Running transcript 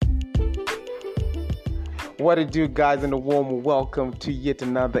What it do, guys, and a warm welcome to yet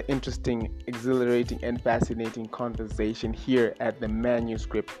another interesting, exhilarating, and fascinating conversation here at the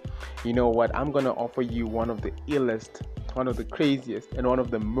Manuscript. You know what? I'm going to offer you one of the illest, one of the craziest, and one of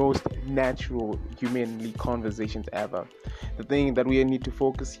the most natural humanly conversations ever. The thing that we need to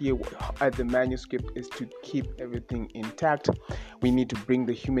focus here at the Manuscript is to keep everything intact. We need to bring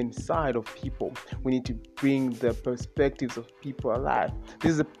the human side of people. We need to bring the perspectives of people alive.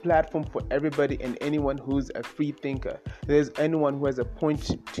 This is a platform for everybody and anyone who's a free thinker. There's anyone who has a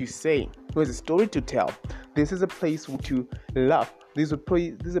point to say, who has a story to tell. This is a place to laugh. This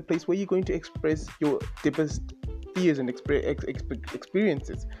is a place where you're going to express your deepest fears and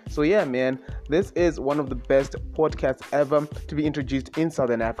experiences. So yeah, man, this is one of the best podcasts ever to be introduced in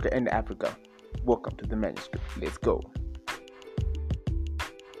Southern Africa and Africa. Welcome to the Manuscript. Let's go.